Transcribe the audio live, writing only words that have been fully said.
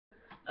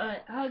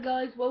Alright, hi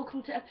guys,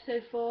 welcome to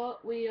episode 4.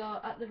 We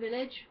are at the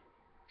village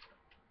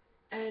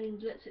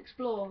and let's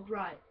explore.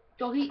 Right,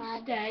 doggy,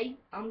 Hi. stay.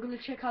 I'm gonna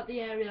check out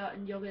the area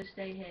and you're gonna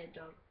stay here,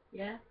 dog.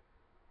 Yeah?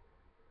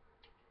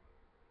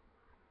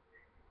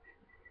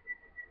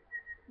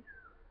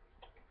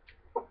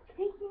 What's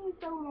taking you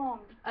so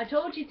long? I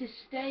told you to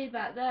stay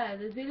back there.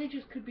 The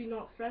villagers could be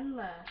not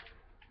friendly.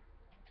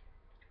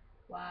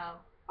 Wow.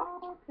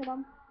 Oh, good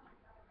on.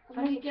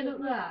 How do you get up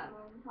there?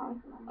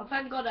 Oh,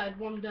 thank God I had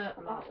one dirt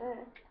block.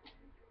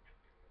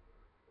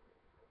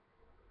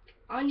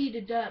 I need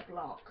a dirt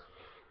block.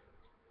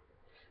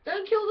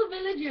 Don't kill the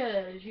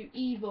villagers, you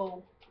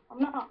evil. I'm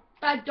not.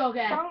 Bad doggy.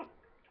 Don't.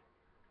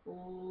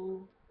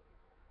 Oh.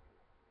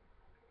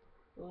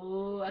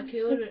 Oh, I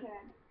killed it.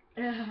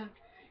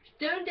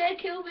 Don't dare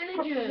kill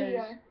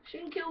villagers.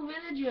 Shouldn't kill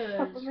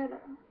villagers.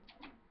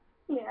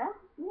 Yeah.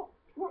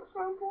 What's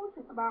so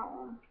important about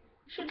them?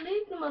 Should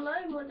leave them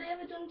alone. What have they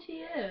ever done to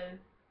you?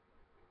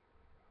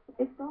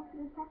 They started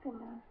attacking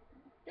me.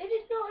 They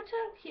did not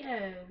attack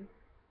you.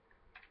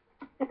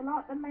 They're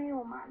like the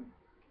mailman.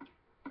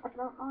 I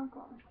don't like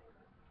them.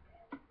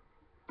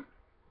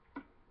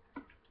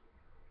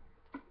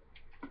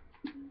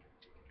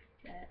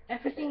 Yeah,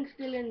 everything's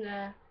still in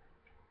there.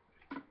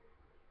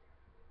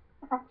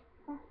 That's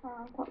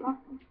I've got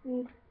lots of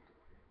speed.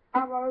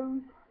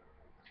 Arrows.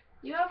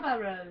 You have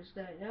arrows,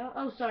 don't you?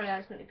 Oh, sorry, I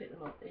accidentally picked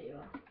them up. There you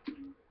are.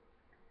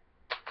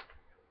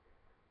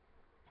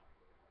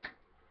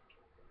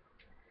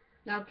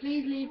 Now,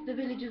 please leave the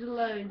villagers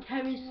alone.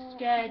 Terry's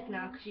scared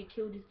now because you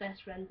killed his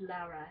best friend,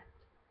 Lara.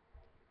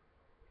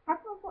 Have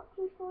I got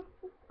 2 swords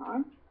this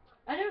time?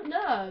 I don't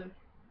know.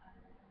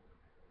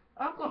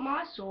 I've got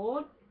my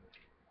sword.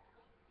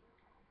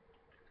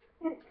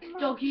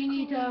 Dog, you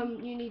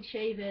need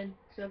shaving.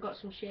 So I've got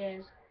some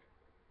shears.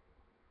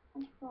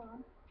 I'm sorry.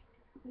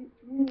 You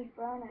need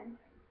burning.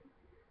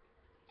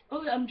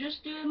 Oh, I'm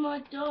just doing my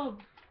job.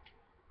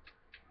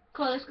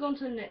 Cool, let's go on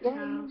to the next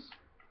house.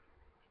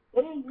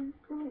 Yeah, you're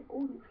just doing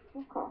all this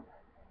fucker.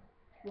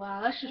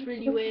 Wow, that's just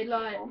really weird.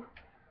 Like,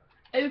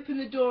 open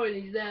the door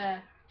and he's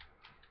there.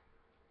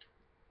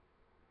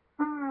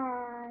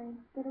 Hi.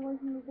 Get away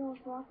from the door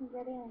so I can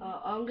get in.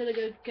 I'm gonna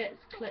go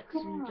collect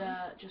some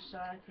dirt just so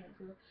I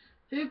can.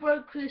 Who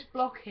broke this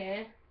block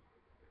here?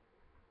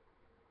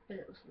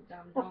 It was the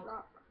damn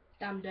dog.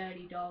 Damn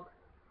dirty dog.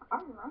 I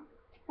don't know.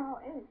 That's how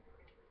it is.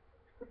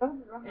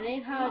 It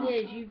ain't how it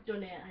is. You've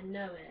done it. I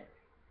know it.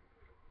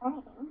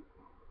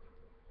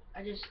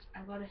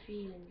 I've got a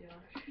feeling,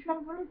 Josh. There's no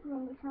villager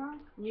in this house.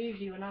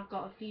 Usually when I've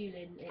got a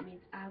feeling, it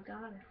means I've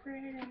got a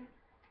feeling.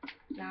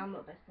 Nah, I'm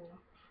not best enough.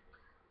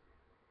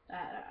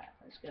 Alright,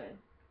 let's go.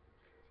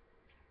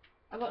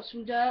 I got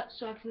some dirt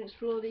so I can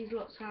explore these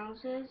lots of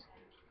houses.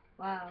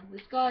 Wow,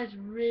 this guy's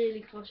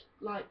really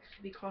likes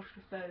to be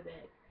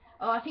claustrophobic.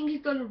 Oh, I think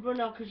he's gonna run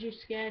off because you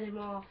scared him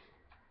off.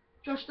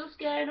 Josh, stop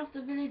scaring off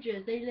the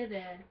villagers. They live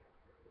here.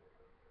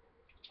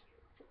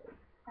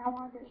 How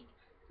I do.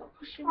 Stop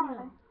pushing me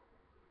off.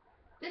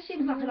 This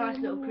seems like a nice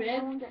little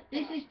crib.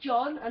 This is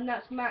John, and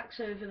that's Max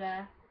over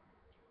there.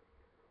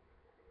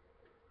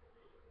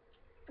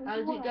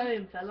 How's it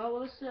going, fella?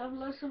 Well, let's have a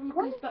look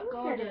at his back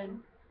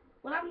garden.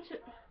 What happened to...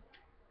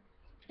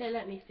 Here,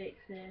 let me fix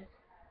this.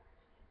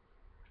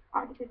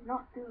 I did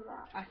not do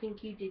that. I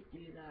think you did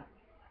do that.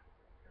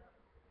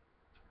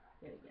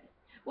 There we go.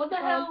 What the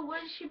hell?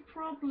 What's your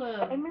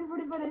problem? Aiming for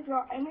the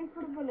villager. Aiming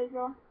for the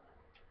villager.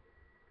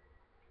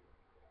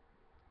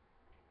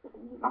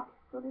 That's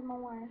good in my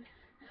way.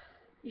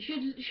 You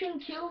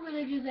shouldn't kill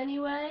villagers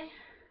anyway.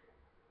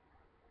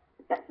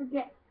 That's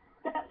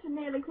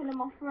nearly killing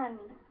my friend.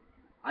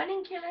 I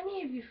didn't kill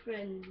any of your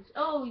friends.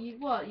 Oh, you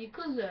what? Your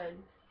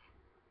cousin?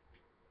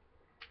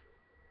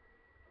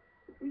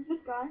 Who's this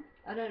guy?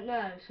 I don't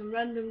know. Some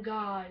random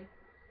guy.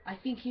 I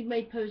think he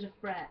may pose a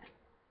threat.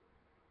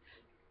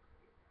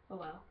 Oh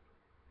well.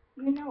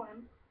 You know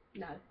him?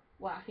 No.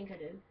 Well, I think I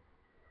do.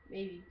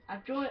 Maybe. I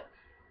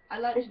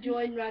like to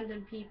join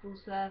random people's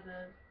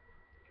servers.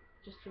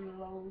 Just for the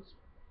lols.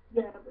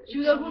 Yeah, Should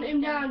we go hunt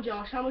him down,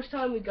 Josh? How much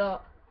time we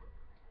got?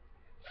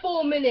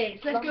 4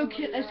 minutes. Let's go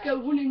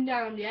hunt him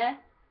down, yeah?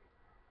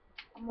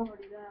 I'm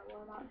already there.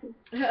 Well,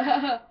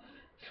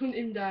 Hunt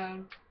him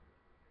down.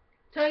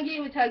 Turn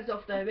gamer tags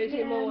off though, makes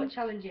it more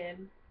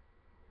challenging.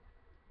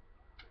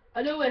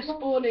 I know where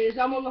spawn is.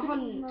 I'm on the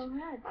hunt.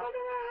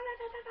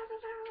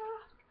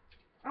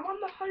 I'm on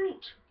the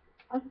hunt.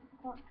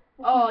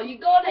 Oh, you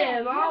got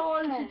him. I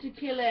wanted to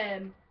kill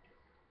him.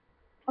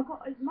 I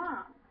got his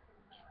map.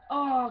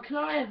 Oh, can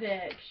I have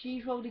it? 'Cause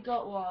you've already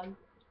got one.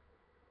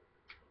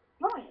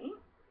 Right?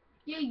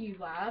 Yeah, you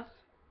have.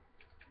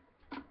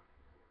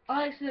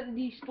 I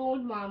accidentally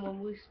despawned mine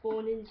when we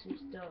spawned in some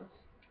stuff.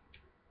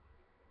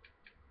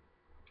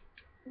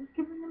 Just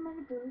giving him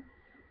a boost.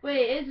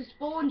 Wait, it's a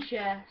spawn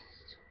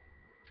chest.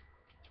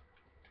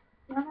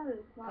 No,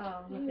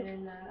 oh, nothing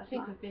in there. I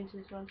think we've been to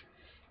this one.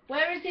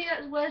 Where is he?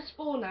 Where's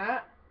spawn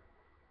at?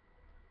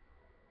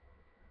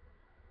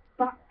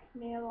 Back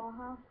near our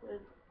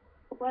houses.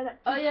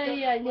 Oh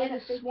yeah, near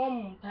the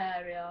swamp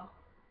area.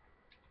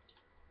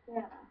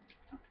 Yeah.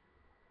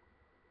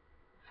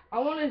 I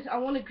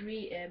wanna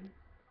greet him.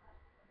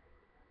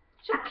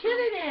 Stop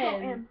killing Shot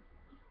him! him.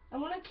 I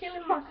wanna kill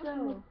him Shot him.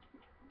 myself.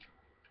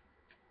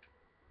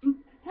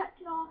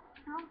 Protect your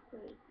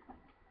houses.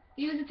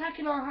 He was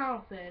attacking our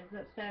houses,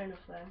 that's fair enough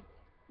then.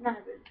 No,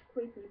 but it's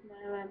creepy,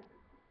 no,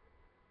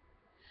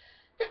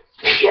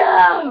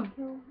 Yo!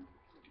 kill.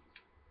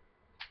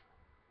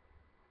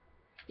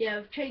 Yeah,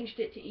 I've changed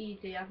it to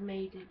easy, I've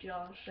made it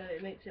Josh, so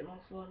it makes it more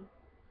fun.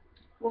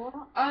 What?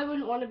 I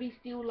wouldn't want to be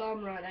Steel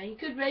Llama right now. He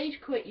could rage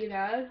quit, you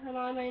know, and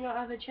I may not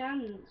have a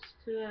chance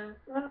to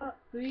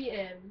greet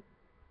him.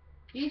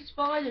 These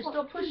spiders, What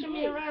stop can pushing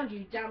me you do? around,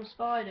 you damn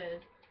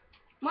spiders.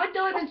 My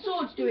diamond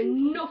sword's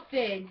doing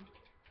nothing.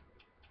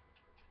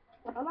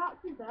 Well,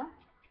 that's there.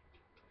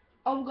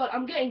 Oh my god,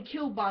 I'm getting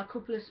killed by a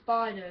couple of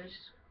spiders.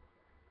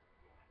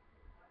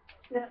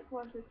 Yeah, that's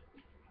why I should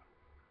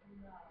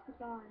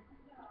die.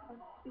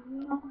 Is he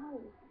not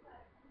hold?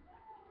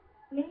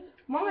 Me?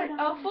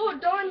 I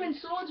thought diamond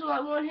swords were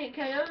like one hit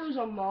KOs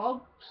on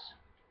mobs.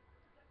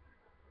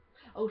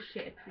 Oh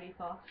shit, a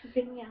creeper.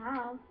 Didn't you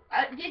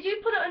have? Did you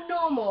put it on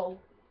normal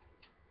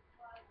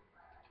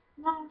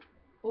No.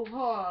 or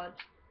hard?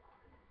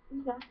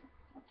 Yeah.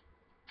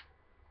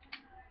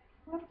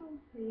 Where is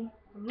he?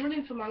 I'm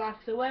running for my life,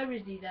 so where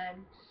is he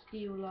then?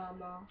 Steel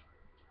Llama.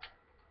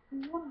 He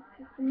was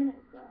just a minute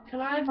ago.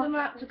 Can I have the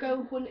map to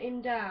go hunt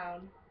him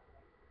down?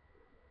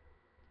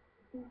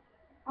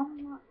 I'm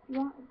not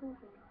right above him.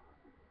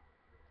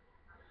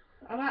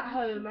 I'm at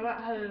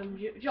home.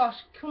 Josh,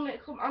 come,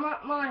 I'm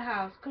at my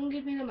house. Come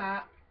give me the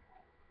map.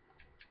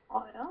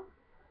 Oh,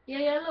 yeah?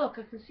 Yeah, look,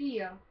 I can see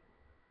you.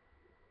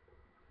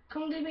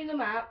 Come give me the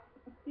map.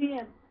 I see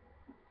him.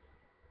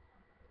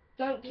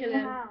 Don't He's kill in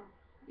the him. house.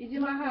 He's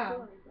in my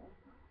house.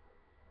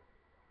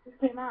 Just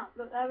came out.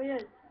 Look, there he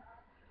is.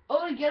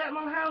 Oh, get out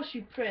my house,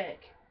 you prick.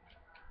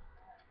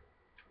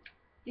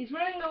 He's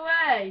running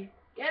away.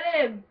 Get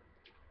him.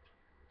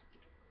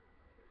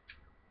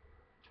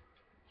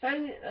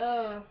 Find it,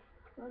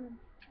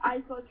 I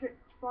got a trick,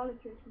 spoiler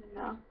chasing him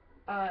now.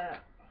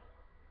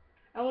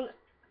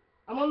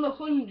 I'm on the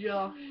hunt,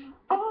 Josh.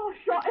 Oh, I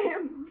shot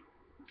him!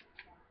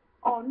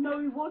 Oh, no,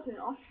 he wasn't.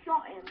 I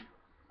shot him.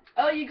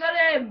 Oh, you got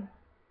him.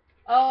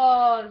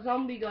 Oh,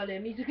 zombie got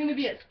him. He's gonna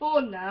be at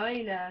spawn now,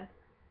 ain't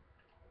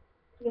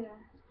he? Yeah.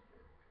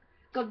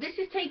 God, this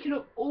is taking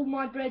up all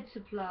my bread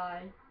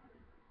supply.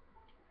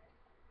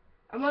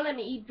 I'm gonna let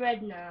me eat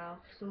bread now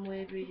for some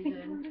weird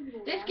reason.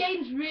 This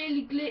game's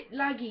really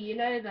laggy, you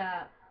know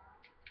that.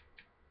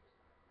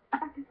 I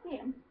can see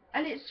him.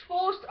 And it's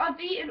forced. I've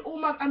eaten all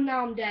my. And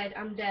now I'm dead.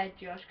 I'm dead,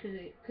 Josh,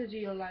 because of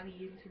your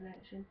laggy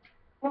connection.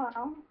 Well,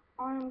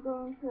 I'm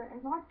going to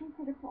invite him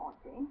to the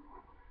party.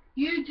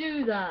 You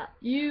do that.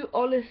 You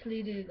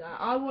honestly do that.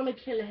 I want to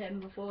kill him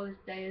before this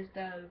day is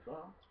over.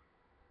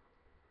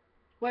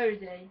 Where is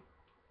he?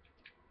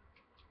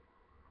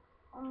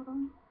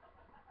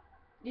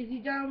 Is he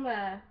down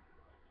there?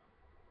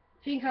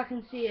 Think I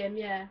can see him,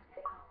 yeah.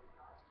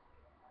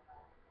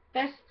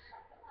 Best.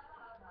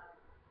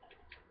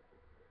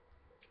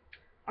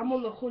 I'm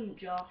on the hunt,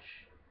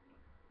 Josh.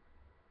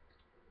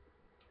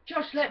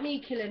 Josh, let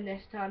me kill him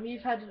this time.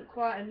 You've had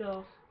quite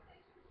enough.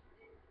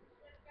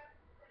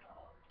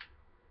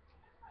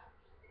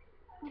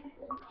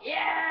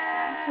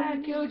 Yeah!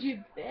 I killed you,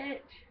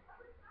 bitch.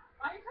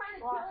 Why are you trying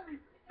to kill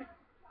me?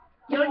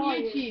 You're on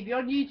YouTube. You're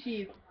on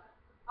YouTube.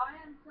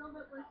 I am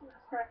Silver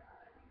Blizzard's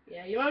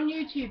Yeah, you're on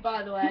YouTube,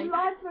 by the way. You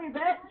lied to me,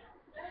 bitch.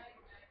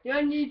 You're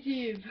on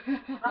YouTube.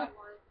 I want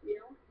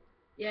you.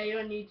 Yeah, you're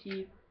on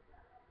YouTube.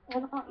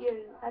 Well, not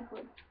you,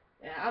 Edward.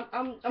 Yeah,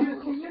 I'm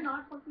Can you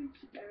not fucking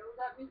shoot arrows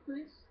at me,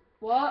 please?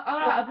 What?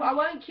 Alright, I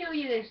won't kill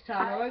you this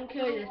time. I won't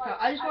kill you this time.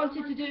 I just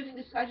wanted to do it for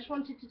this. I just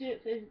wanted to do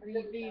it for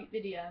the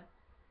video,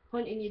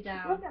 hunting you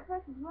down. Look at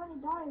Precious, you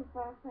only died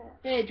for a bit.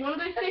 Here, do you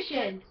want to go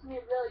fishing? Makes me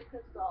really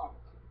pissed off.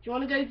 Do you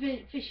want to go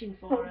fishing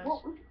So for us?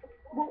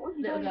 what was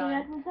you Little doing guy.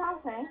 in Edward's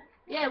house, eh?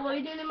 Yeah, what are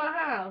you doing in my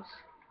house?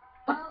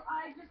 Well,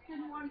 I just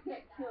didn't want to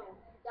get killed.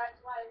 That's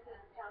why I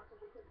didn't cancel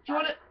because. Do you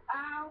want to?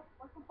 Ow!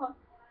 What the fuck?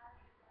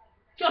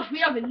 Josh, we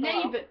have a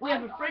neighbour. We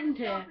have a friend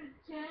here.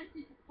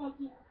 Enchanted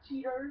fucking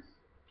cheaters.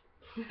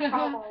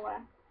 How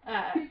aware.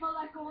 People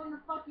that go on the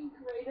fucking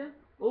creative.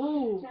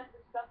 Ooh. Enchant the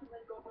stuff and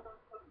then go on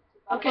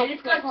fucking. Okay,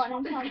 this guy's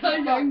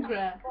angry.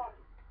 Yeah,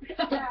 you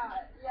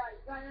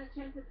got an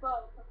enchanted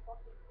bow from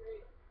fucking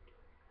creative.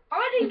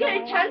 I didn't get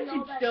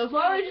enchanted stuff.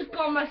 I just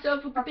got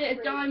myself a bit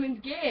of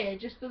diamond gear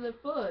just for the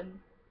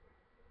fun.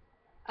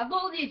 I've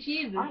got all the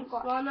achievements.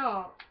 Why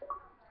not?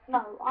 No,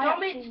 Do you want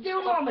me to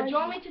Steel Llama? Do you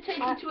want me to take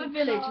you to a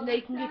village and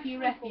they can give you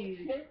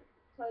refuge?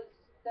 Because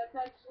that's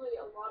actually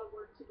a lot of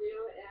work to do,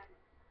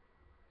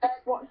 and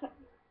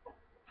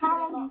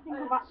how long do you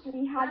think I've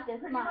actually had this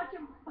it's pretty map? much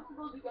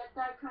impossible to get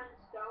that kind of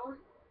stone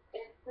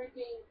in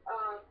freaking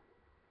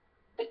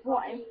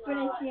What,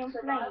 Infinity and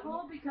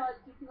survival because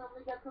you can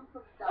only get them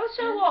from Oh,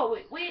 so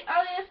what?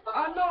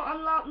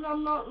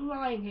 I'm not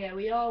lying here.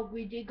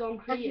 We did go on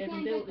creative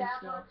and built this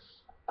stuff.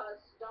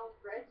 Stone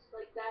bricks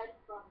like that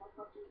from a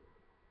fucking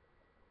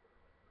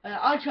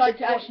I tried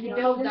to actually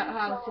build that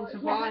house in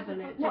survival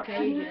and it took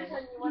ages.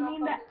 Do you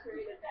mean that?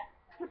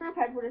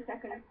 Prepared for a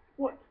second.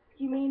 What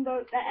do you mean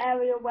though? The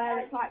area where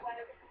it's like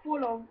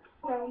full of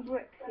stone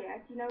bricks? Yeah.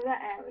 Do you know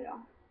that area?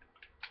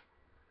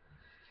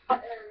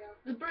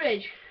 The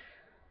bridge.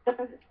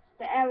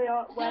 The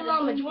area So where.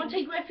 Llama, do you want to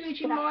take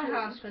refuge in my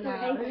house for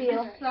now? Who's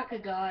this slacker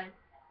guy?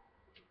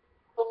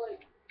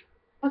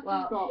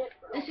 Well,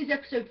 this is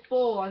episode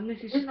 4 and this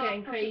is just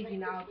getting crazy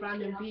now,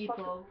 random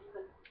people.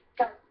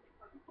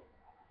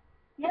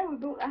 Yeah, we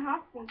built a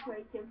house in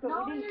creative, but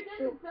No, we you didn't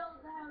didn't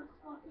build the house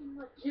fucking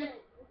legit.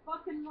 You're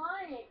fucking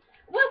lying.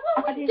 Well,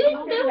 I we didn't did say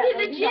build that, it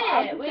though, did I?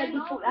 I legit. just said we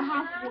built the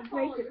house in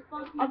creative. You're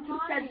fucking I've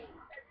just said. lying.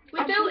 We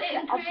built it in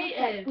I've just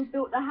said creative. we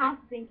built the house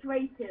in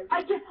creative.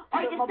 I just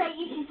say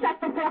you should shut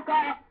the fuck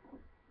up.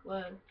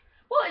 Whoa.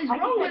 What is I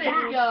wrong just with said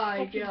this that. guy,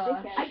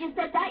 Josh? I just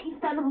said that, you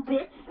son of a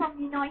bitch from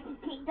the United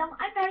Kingdom.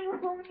 I know you're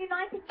from the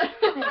United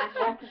Kingdom and I'm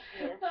working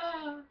here.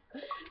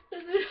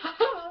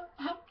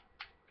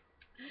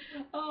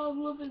 Oh,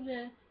 I'm loving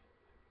this.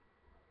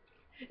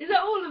 Is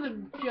that all of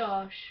them,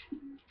 Josh?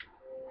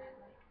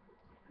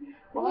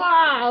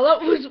 Wow,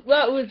 that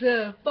was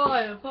a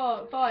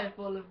fire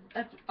full of.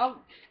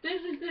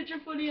 This is such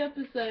a funny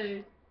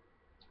episode.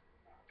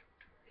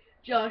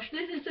 Josh,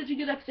 this is such a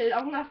good episode.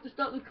 I'm gonna have to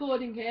stop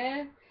recording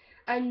here,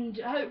 and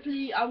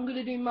hopefully I'm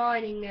gonna do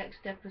mining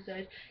next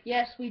episode.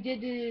 Yes, we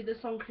did do the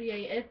song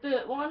creative,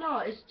 but why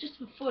not? It's just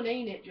for fun,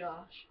 ain't it,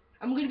 Josh?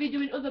 I'm gonna be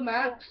doing other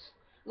maps.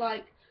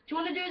 Like, do you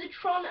want to do the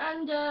Tron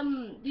and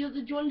the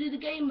other? Do you want to do the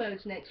game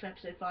modes next for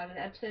episode 5 and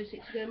episode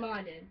 6 go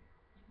mining?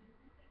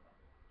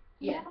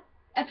 Yeah.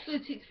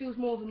 Episode 6 feels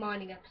more of a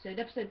mining episode.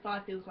 Episode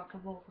 5 feels like a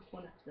more of a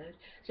fun episode.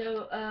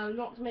 So,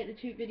 not to make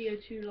the video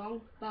too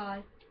long.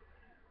 Bye.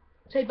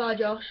 Say bye,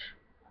 Josh.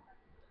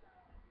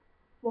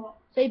 What?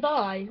 Say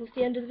bye. It's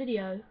the end of the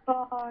video.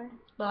 Bye.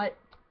 Bye.